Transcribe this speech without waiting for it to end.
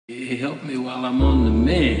Help me while I'm on the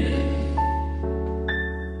mend.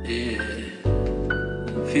 Yeah,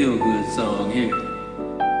 feel good song here.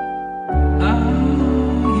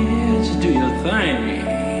 Oh yeah, just do your thing.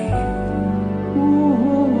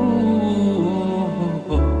 Ooh,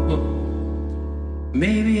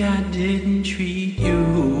 maybe I didn't treat you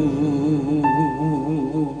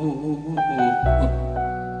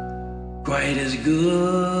quite as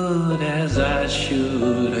good as I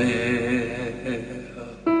should have.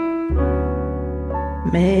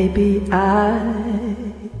 Maybe I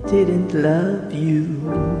didn't love you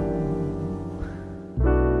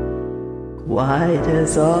quite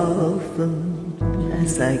as often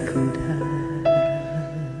as I could have.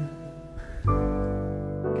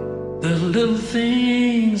 The little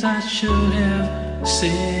things I should have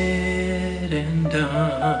said and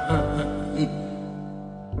done,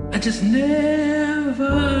 I just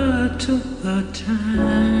never took the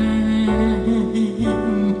time.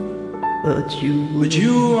 But you were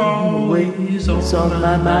always on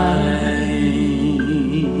my mind.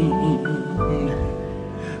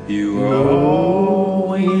 You were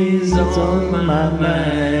always on my mind.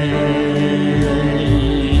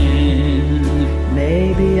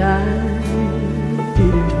 Maybe I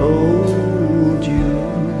didn't hold you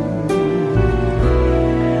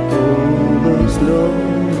all those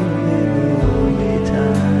lonely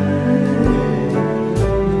times,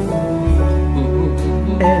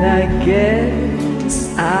 and I guess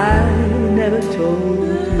I never told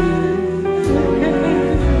you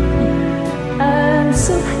I'm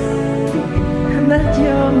so happy that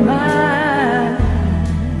you're mine.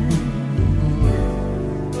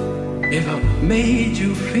 If I made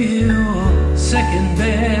you feel second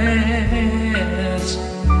best,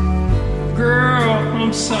 girl,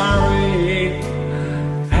 I'm sorry,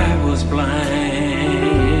 I was blind.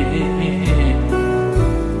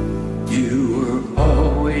 You were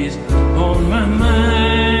always on my mind.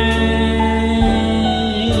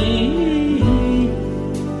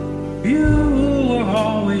 You were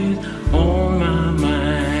always on my mind.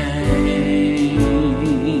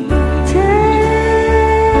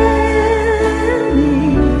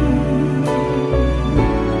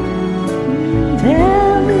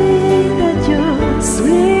 Tell me that your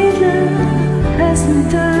sweet love hasn't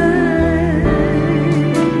died.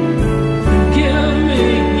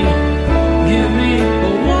 Give me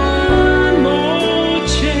one more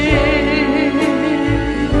chance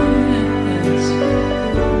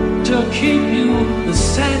to keep you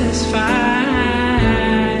satisfied,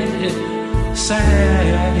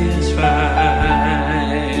 satisfied.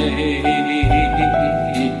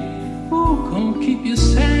 Ooh, gonna keep you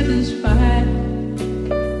satisfied.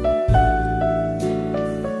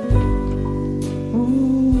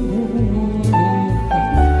 Ooh,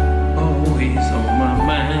 always on my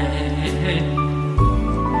mind.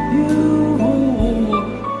 You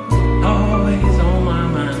always on my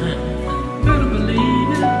mind. Better believe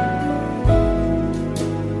it.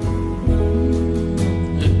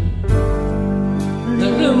 The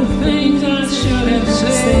little things I should have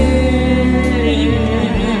said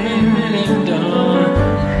and done,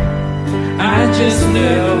 I just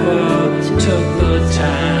never took the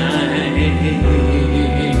time.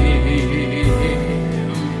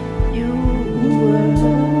 You were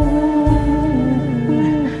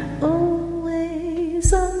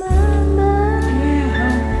always on my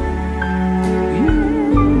mind.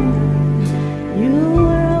 You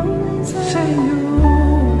were always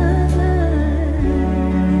on my mind.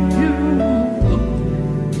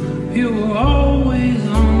 You were always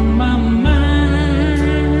on my mind.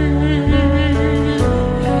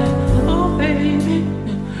 Oh baby,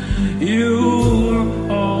 you were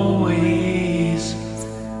always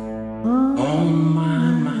on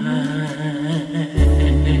my mind.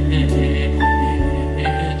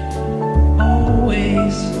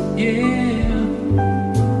 Always, yeah,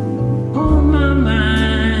 on my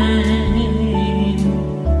mind.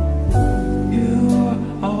 You were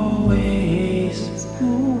always,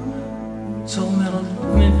 ooh, so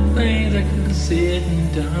many things I could have said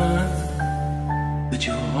and done, but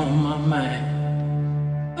you're on my mind.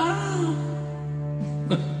 Oh.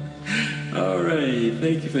 All right,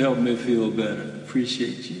 thank you for helping me feel better.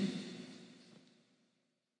 Appreciate you.